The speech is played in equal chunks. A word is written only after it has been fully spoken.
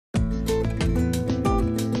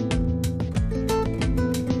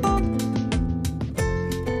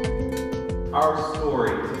Our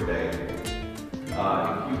story today, if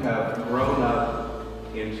you have grown up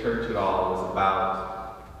in church at all, is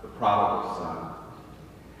about the prodigal son.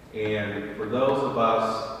 And for those of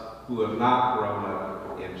us who have not grown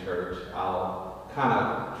up in church, I'll kind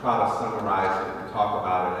of try to summarize it and talk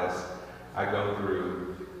about it as I go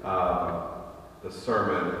through the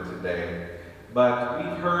sermon today. But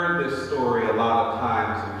we've heard this story a lot of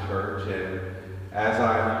times in church, and as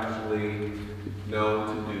I'm usually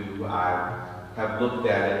known to do, I have looked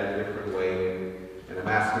at it in a different way, and I'm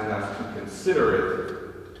asking us to consider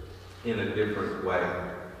it in a different way.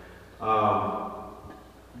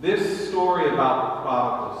 This story about the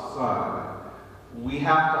prodigal son, we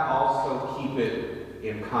have to also keep it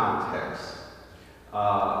in context.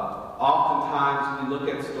 Oftentimes we look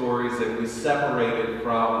at stories and we separate it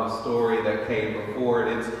from the story that came before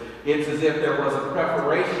it. It's as if there was a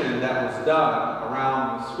preparation that was done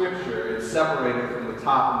around the scripture. It's separated from the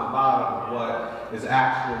top and the bottom of what is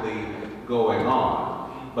actually going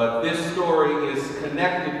on. But this story is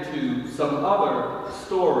connected to some other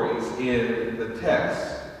stories in the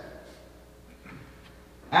text.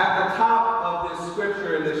 At the top of this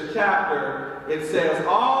scripture, in this chapter, it says,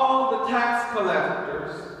 all the tax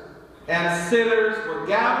collectors and sinners were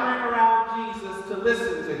gathering around Jesus to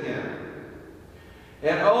listen to him.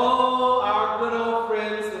 And oh, our good old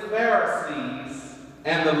friends, the Pharisees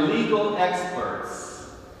and the legal experts.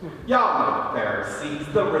 Y'all know the Pharisees,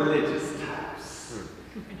 the religious types.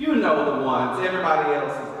 You know the ones, everybody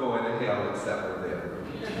else is going to hell except for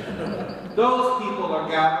them. Those people are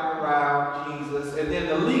gathered around Jesus, and then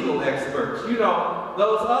the legal experts. You know,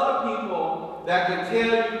 those other people that can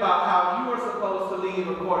tell you about how you are supposed to live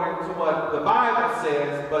according to what the Bible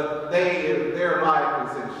says, but their life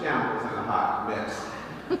is in shambles and a hot mess.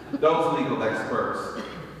 Those legal experts.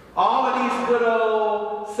 All of these good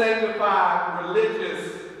old sanctified,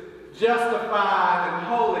 religious, justified, and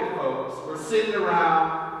holy folks were sitting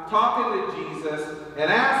around talking to Jesus and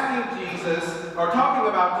asking Jesus, or talking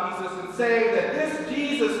about Jesus and saying that this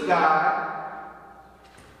Jesus guy,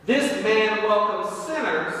 this man welcomes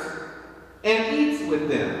sinners and eats with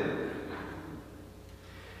them.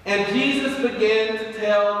 And Jesus began to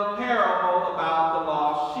tell the parable about the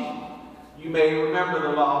lost sheep. You may remember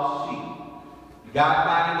the lost sheep. You got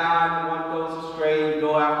 99 and one goes astray, you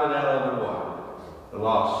go after that other one, the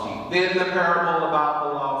lost sheep. Then the parable about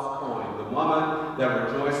the lost coin, the woman that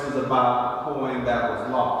rejoices about the coin that was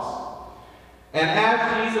lost. And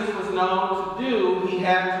as Jesus was known to do, he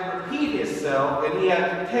had to repeat himself, and he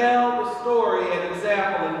had to tell the story and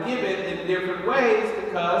example and give it in different ways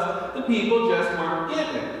because the people just weren't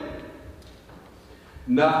getting it.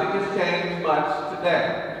 Nothing has changed much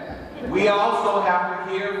today. We also have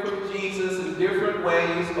to hear from Jesus in different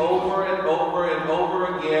ways over and over and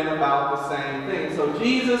over again about the same thing. So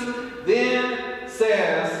Jesus then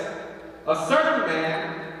says, a certain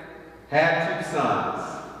man had 2 sons.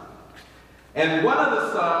 And one of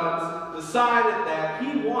the sons decided that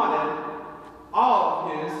he wanted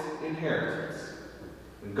all of his inheritance.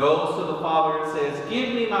 And goes to the father and says,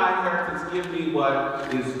 give me my inheritance, give me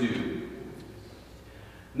what is due.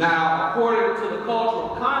 Now, according to the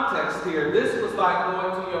cultural context here, this was like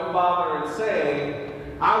going to your father and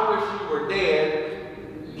saying, I wish you were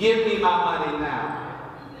dead, give me my money now.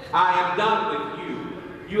 I am done with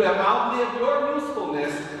you. You have outlived your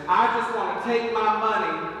usefulness. I just want to take my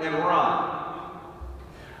money and run.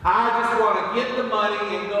 I just want to get the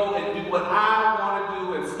money and go and do what I want to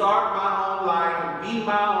do and start my own life and be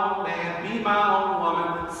my own man, be my own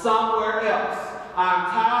woman somewhere else.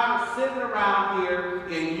 I'm tired of sitting around here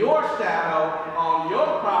in your shadow, on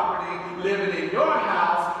your property, living in your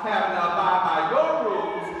house, having to abide by your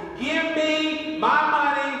rules. Give me my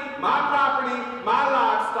money, my property, my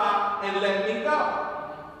livestock, and let me go.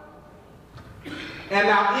 And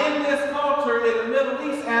now in this culture, in the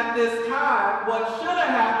Middle East at this time, what should have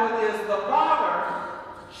happened is the father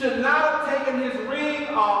should not have taken his ring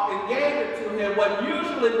off and gave it to him. What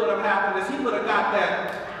usually would have happened is he would have got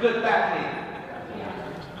that good backhand.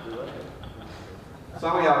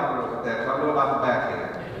 Some of y'all grew up with that. Y'all know about the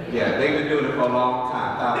backhand. Yeah, they've been doing it for a long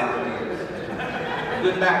time, thousands of years.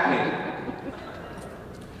 Good backhand.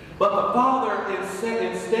 But the father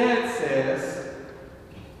instead says,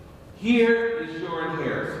 here is your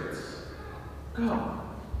inheritance. Go.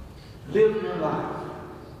 Live your life.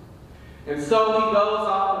 And so he goes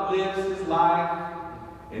off and lives his life,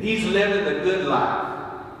 and he's living the good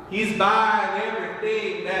life. He's buying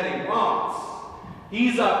everything that he wants.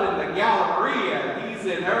 He's up in the Galleria. He's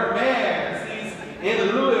in Hermes. He's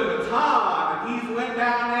in Louis Vuitton. And he's went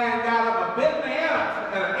down there and got him a Bentley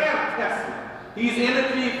and a Tesla. He's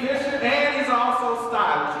energy efficient and he's also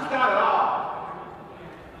stylish. He's got it all.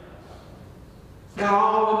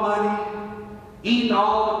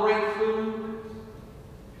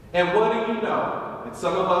 And what do you know? And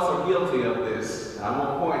some of us are guilty of this. I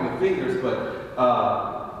won't point any fingers, but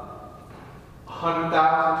 $100,000,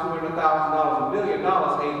 $200,000, $1 million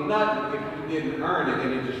ain't nothing if you didn't earn it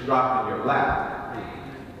and it just dropped in your lap.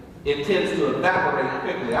 It tends to evaporate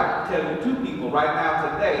quickly. I can tell you 2 people right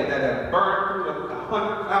now today that have burned through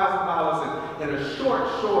 $100,000 in a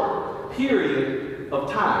short period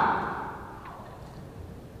of time.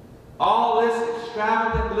 All this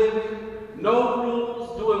extravagant living, no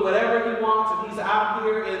rules, doing whatever he wants, and he's out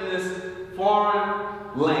here in this foreign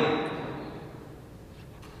land.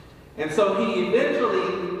 And so he eventually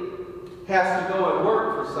has to go and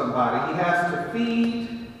work for somebody. He has to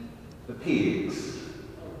feed the pigs,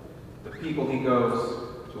 the people he goes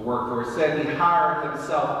to work for. It said he hired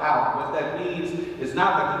himself out. What that means is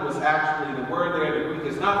not that he was actually, the word there in the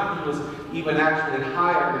Greek is not that he was even actually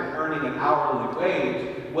hired and earning an hourly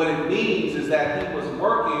wage. What it means is that he was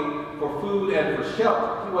working for food and for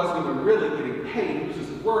shelter. He wasn't even really getting paid. He was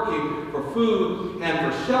just working for food and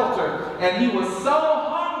for shelter. And he was so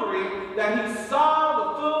hungry that he saw the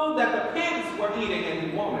food that the pigs were eating and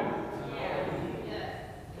he wanted it.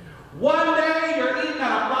 One day you're eating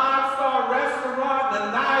at a 5-star restaurant, a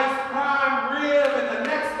nice prime rib, and the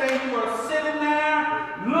next day you are sitting there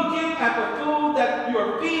looking at the food that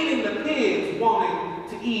you're feeding the pigs, wanting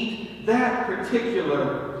to eat that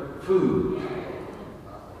particular food.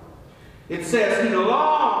 It says he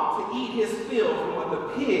longed to eat his fill from what the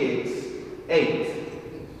pigs ate,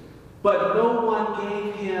 but no one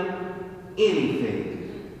gave him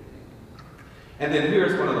anything. And then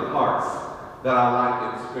here's one of the parts that I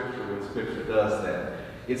like in Scripture when Scripture does that.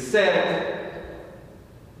 It said,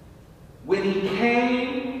 when he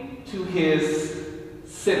came to his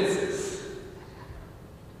senses,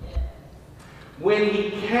 when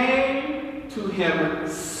he came to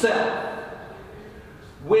himself,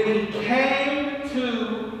 when he came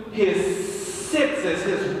to his senses,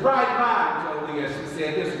 his right mind, Jolie, as she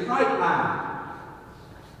said, his right mind,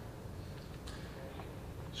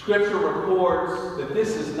 Scripture records that this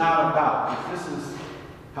is not about, this is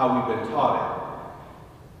how we've been taught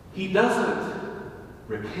it. He doesn't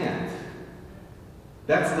repent.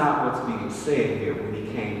 That's not what's being said here when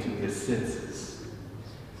he came to his senses.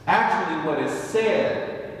 Actually, what is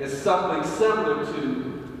said is something similar to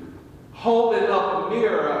holding up a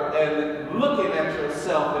mirror and looking at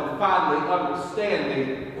yourself and finally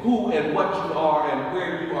understanding who and what you are and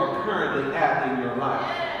where you are currently at in your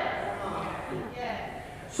life.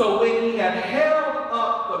 So when he had held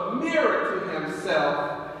up the mirror to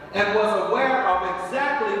himself and was aware of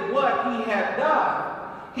exactly what he had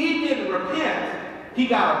done, he didn't repent. He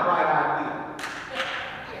got a bright idea.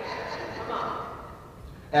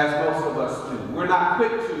 As most of us do. We're not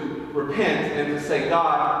quick to repent and to say,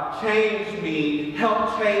 God, change me,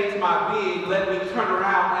 help change my being, let me turn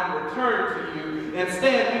around and return to you.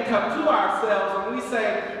 Instead, we come to ourselves and we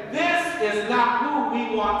say, this is not who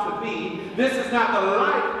we want to be. This is not the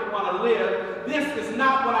life we want to live. This is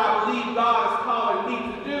not what I believe God is calling me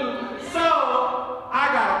to do. So, I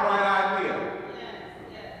got a bright idea.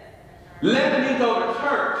 Let me go to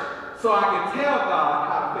church so I can tell God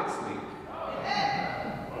how to fix me.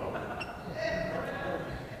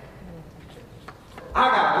 I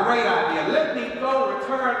got a great idea. Let me go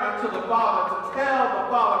return unto the Father to tell the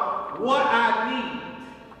Father what I need.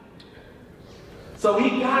 So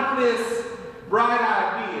he got this bright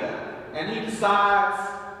idea, and he decides,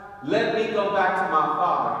 let me go back to my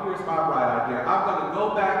Father. Here's my bright idea. I'm going to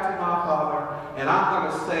go back to my Father, and I'm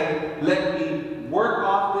going to say, let me work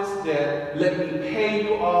off this debt, let me pay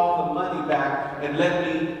you all the money back, and let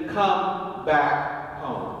me come back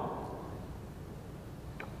home.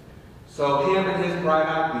 So him and his bright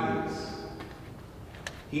ideas,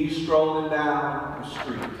 he's strolling down the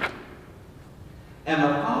street. And the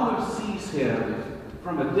Father sees him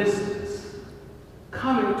from a distance,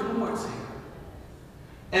 coming towards him.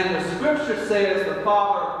 And the Scripture says the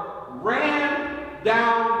Father ran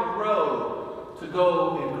down the road to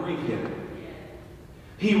go and greet him.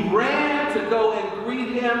 He ran to go and greet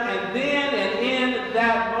him, and then and in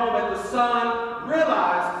that moment the Son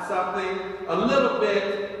realized something a little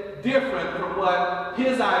bit different from what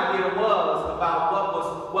his idea was about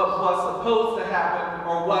what was supposed to happen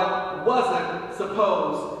or what wasn't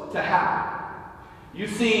supposed to happen. You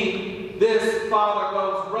see, this father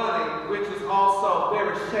goes running, which is also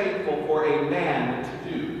very shameful for a man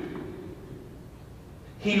to do.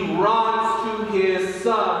 He runs to his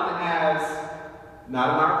son as, not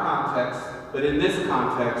in our context, but in this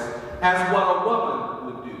context, as what a woman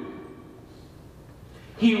would do.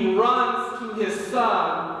 He runs to his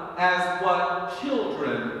son as what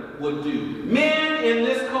children would do. Men in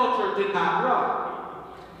this culture did not run.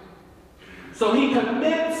 So he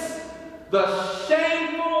commits the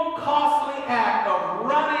shameful, costly act of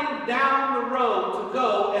running down the road to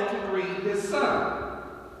go and to greet his son.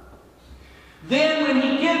 Then when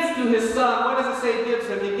he gets to his son, what does it say he gives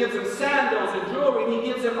him? He gives him sandals and jewelry, and he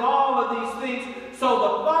gives him all of these things. So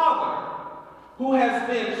the father, who has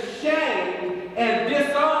been shamed and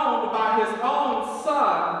disowned by his own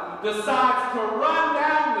son, decides to run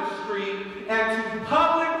down the street and to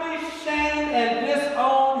publicly shame and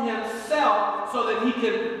disown himself so that he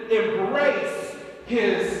can embrace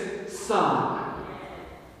his son.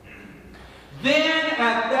 Then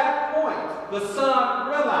at that point, the son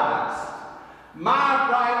realized, my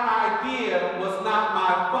right idea was not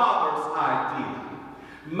my father's idea.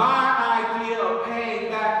 My idea of paying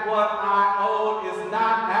back what I owed is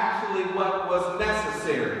not actually what was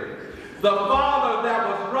necessary. The father that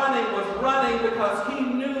was running because he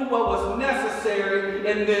knew what was necessary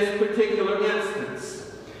in this particular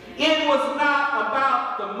instance. It was not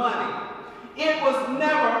about the money. It was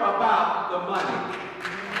never about the money.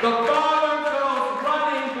 The father goes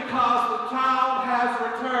running because the child has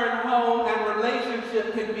returned home and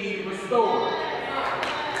relationship can be restored.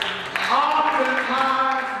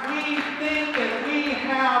 Oftentimes we think that we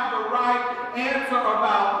have the right answer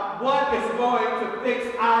about what is going to fix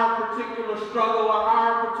our particular struggle or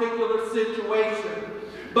our particular situation.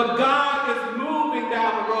 But God is moving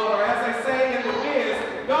down the road, or as they say in the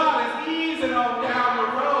biz, God is easing on down the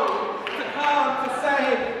road to come to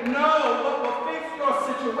say, no, what will fix your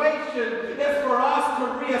situation is for us to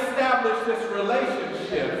reestablish this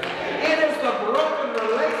relationship. It is the broken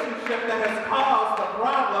relationship that has caused the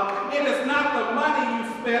problem. It is not the money you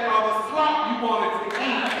spent or the slop you wanted to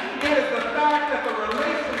eat. It is the fact that the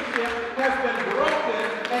relationship has been broken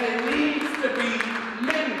and it needs to be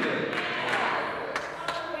mended.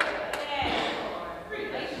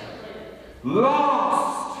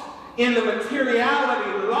 Lost in the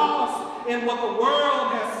materiality, lost in what the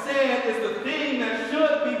world has said is the thing that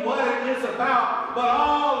should be what it is about. But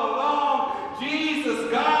all along, Jesus,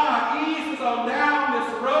 God, eases on down this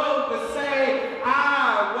road to say,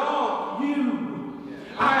 I want you.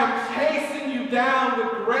 I am chasing you down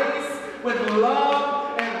with grace, with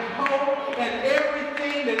love and hope and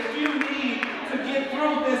everything that you need to get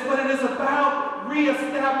through this. But it is about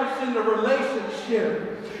reestablishing the relationship.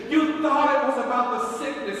 You thought it was about the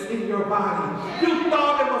sickness in your body. You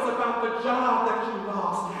thought it was about the job that you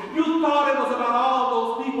lost. You thought it was about all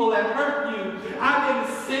those people that hurt you. I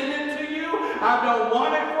didn't send it to you. I don't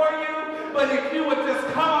want it for you. But if you would just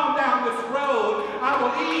come on down this road, I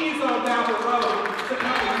will ease on down the road to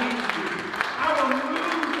come and meet you. I will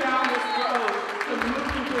move down this road to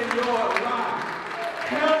move in your life.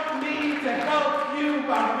 Help me to help you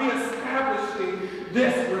by reestablishing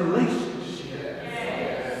this relationship.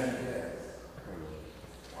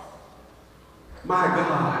 My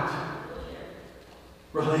God,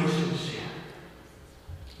 relationship.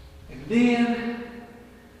 And then,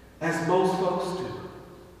 as most folks do,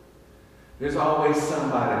 there's always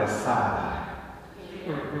somebody that's side-eye.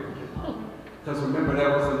 Because remember, there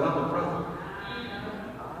was another brother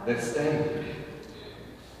that stayed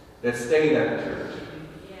at the church,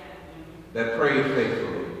 that prayed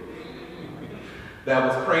faithfully, that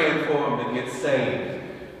was praying for him to get saved.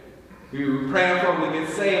 We were praying for them to get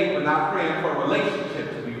saved, but not praying for a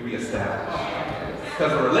relationship to be reestablished.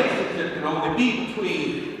 Because a relationship can only be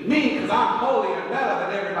between me, because I'm holier and better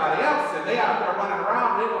than everybody else, and they out there running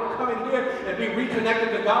around, and they want to come in here and be reconnected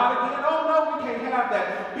to God again. Oh, no, we can't have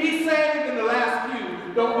that. Be saved in the last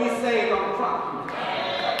pew. Don't be saved on the front pew.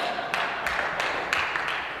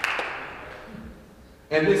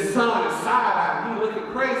 And this son is side-eyeing. He's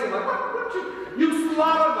looking crazy, like, what you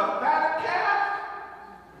slaughtered the fatted calf?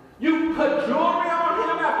 You put jewelry on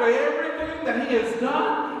him after everything that he has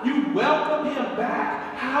done? You welcome him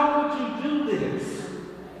back? How would you do this?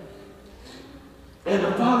 And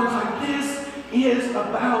the father's like, this is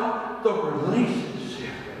about the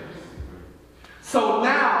relationship. So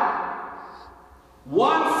now,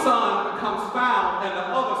 one son becomes found and the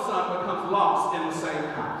other son becomes lost in the same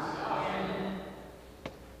house.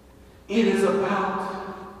 It is about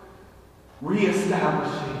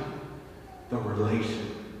reestablishing the relationship.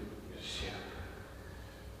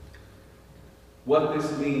 What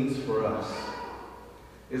this means for us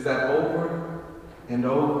is that over and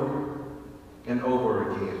over and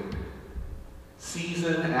over again,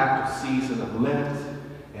 season after season of Lent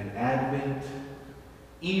and Advent,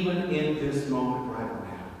 even in this moment right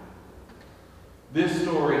now, this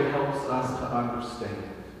story helps us to understand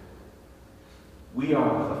we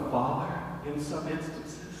are the Father in some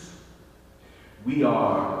instances. We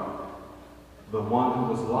are the one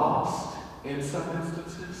who was lost in some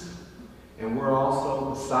instances. And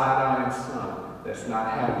side-eyeing son that's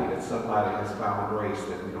not happy that somebody has found grace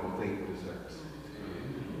that we don't think deserves.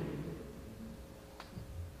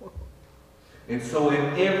 And so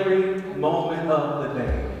in every moment of the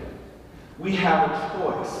day, we have a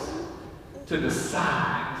choice to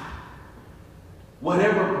decide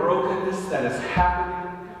whatever brokenness that is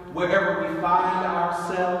happening, wherever we find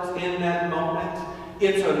ourselves in that moment,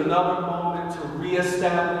 it's another moment to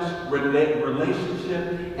reestablish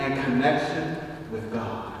relationship and connection with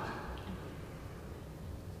God.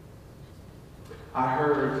 I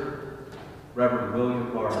heard Reverend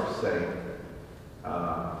William Barber say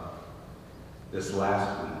this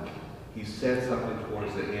last week. He said something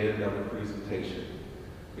towards the end of the presentation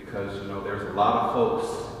because, you know, there's a lot of folks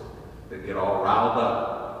that get all riled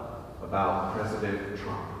up about President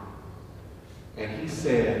Trump. And he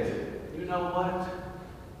said, you know what?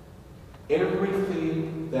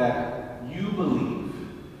 Everything that you believe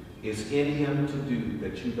is in him to do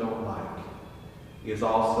that you don't like is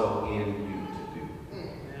also in you to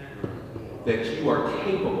do. That you are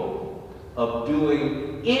capable of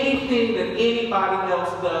doing anything that anybody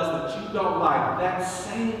else does that you don't like. That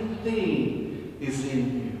same thing is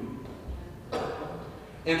in you.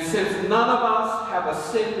 And since none of us have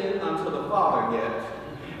ascended unto the Father yet,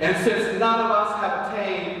 and since none of us have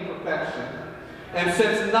attained perfection, and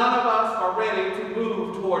since none of us are ready to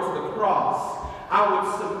move towards the cross, I would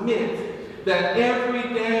submit that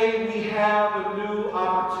every day we have a new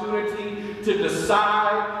opportunity to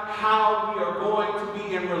decide how we are going to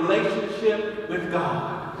be in relationship with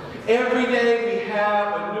God. Every day we have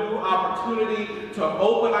a new opportunity to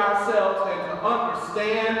open ourselves and to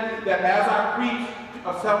understand that, as I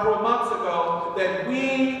preached several months ago, that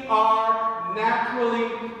we are naturally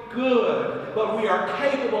good, but we are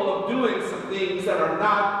capable of doing some things that are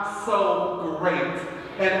not so great.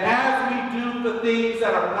 And as we do the things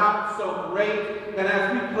that are not so great, and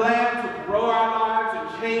as we plan to grow our lives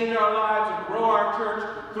and change our lives and grow our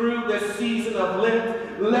church through this season of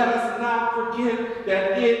Lent, let us not forget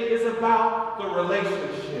that it is about the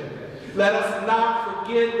relationship. Let us not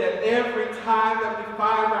forget that every time that we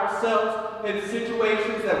find ourselves in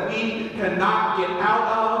situations that we cannot get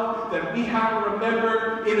out of, that we have to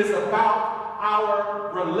remember it is about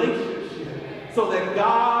our relationship, so that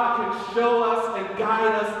God can show us and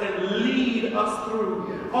guide us and lead us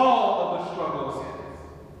through all of the struggles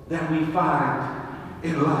that we find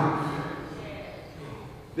in life.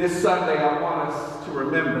 This Sunday, I want us to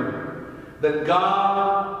remember that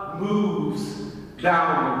God moves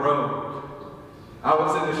down the road. I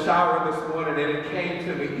was in the shower this morning and it came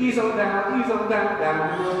to me, ease on down,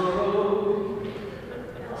 down the road.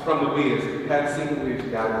 It's from the Wiz. If you hadn't seen the Wiz,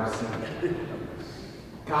 you gotta go see it.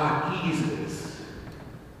 God eases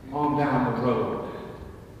on down the road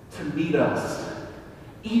to meet us,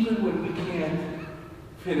 even when we can't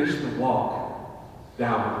finish the walk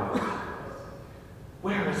down the road.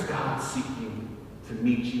 Where is God seeking to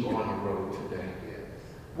meet you on the road today?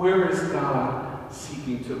 Where is God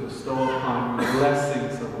seeking to bestow upon you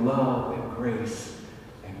blessings of love and grace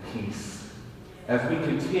and peace as we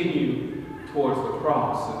continue towards the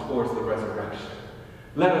cross and towards the resurrection?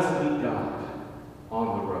 Let us meet God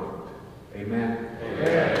on the road. Amen.